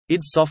id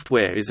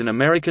Software is an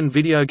American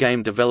video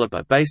game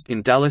developer based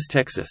in Dallas,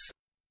 Texas.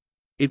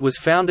 It was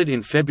founded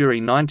in February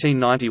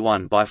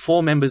 1991 by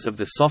four members of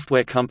the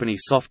software company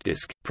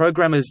Softdisk,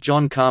 programmers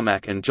John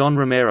Carmack and John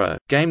Romero,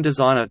 game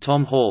designer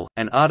Tom Hall,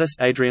 and artist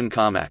Adrian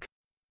Carmack.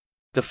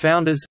 The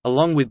founders,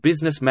 along with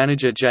business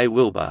manager Jay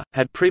Wilbur,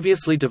 had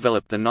previously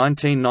developed the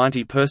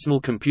 1990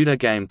 personal computer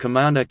game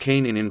Commander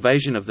Keen in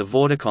Invasion of the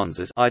Vorticons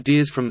as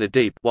Ideas from the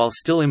Deep while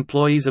still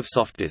employees of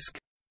Softdisk.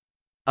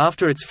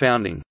 After its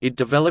founding, it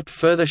developed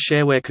further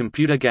shareware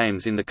computer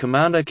games in the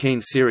Commander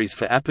Keen series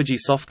for Apogee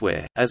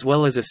Software, as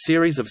well as a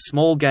series of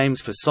small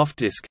games for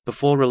Softdisk,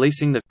 before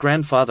releasing the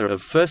grandfather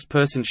of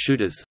first-person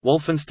shooters,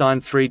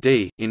 Wolfenstein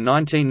 3D, in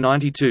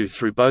 1992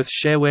 through both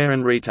shareware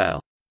and retail.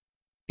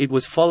 It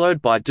was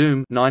followed by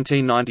Doom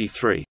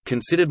 1993,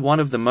 considered one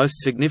of the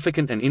most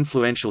significant and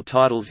influential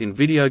titles in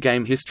video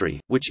game history,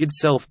 which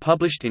itself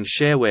published in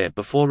shareware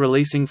before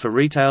releasing for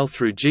retail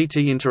through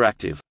GT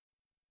Interactive.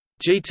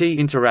 GT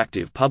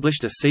Interactive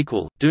published a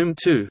sequel, Doom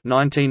 2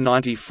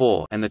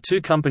 1994, and the two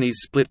companies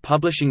split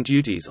publishing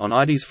duties on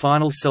ID's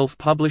final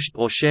self-published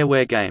or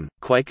shareware game,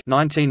 Quake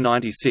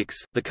 1996.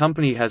 The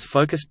company has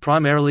focused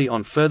primarily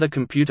on further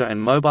computer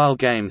and mobile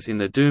games in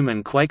the Doom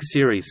and Quake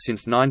series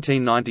since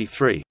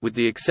 1993, with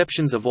the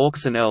exceptions of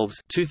Orcs and Elves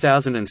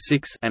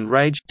 2006 and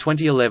Rage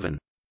 2011.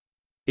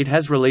 It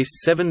has released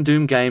 7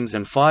 Doom games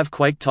and 5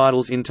 Quake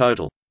titles in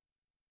total.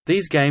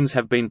 These games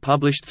have been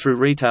published through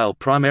retail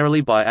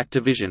primarily by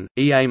Activision,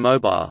 EA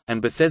Mobile,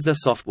 and Bethesda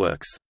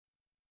Softworks.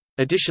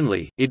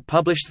 Additionally, it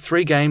published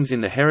 3 games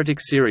in the Heretic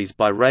series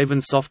by Raven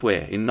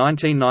Software in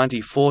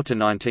 1994 to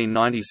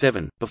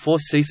 1997, before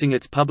ceasing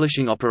its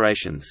publishing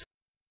operations.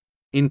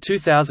 In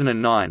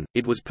 2009,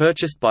 it was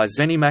purchased by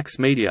ZeniMax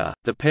Media,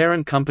 the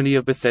parent company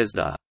of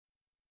Bethesda.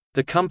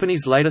 The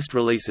company's latest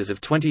releases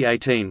of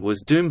 2018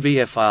 was Doom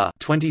VFR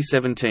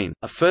 2017,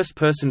 a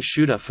first-person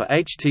shooter for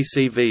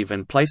HTC Vive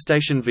and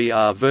PlayStation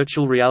VR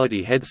virtual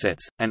reality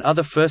headsets, and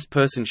other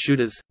first-person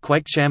shooters,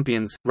 Quake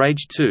Champions,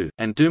 Rage 2,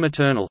 and Doom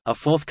Eternal, are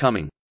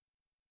forthcoming.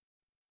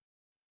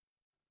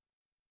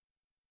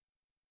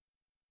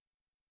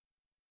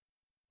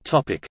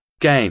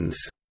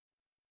 Games.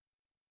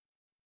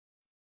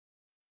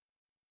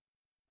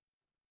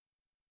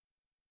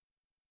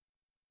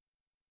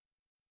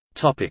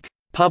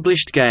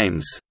 Published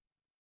games.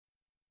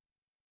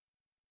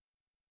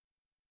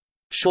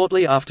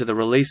 Shortly after the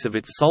release of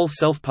its sole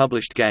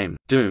self-published game,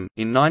 Doom,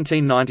 in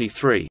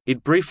 1993,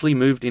 it briefly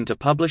moved into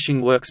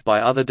publishing works by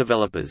other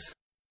developers.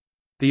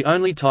 The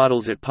only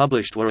titles it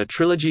published were a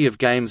trilogy of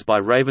games by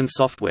Raven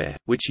Software,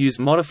 which used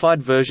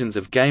modified versions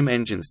of game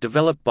engines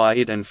developed by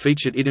it and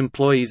featured it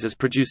employees as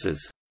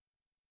producers.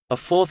 A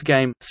fourth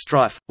game,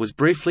 Strife, was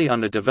briefly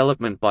under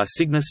development by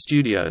Cygnus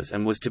Studios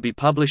and was to be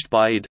published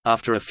by id.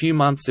 After a few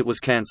months it was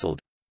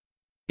cancelled.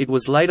 It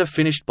was later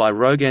finished by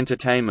Rogue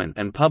Entertainment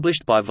and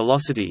published by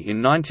Velocity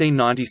in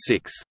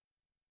 1996.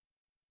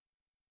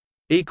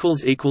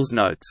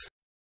 Notes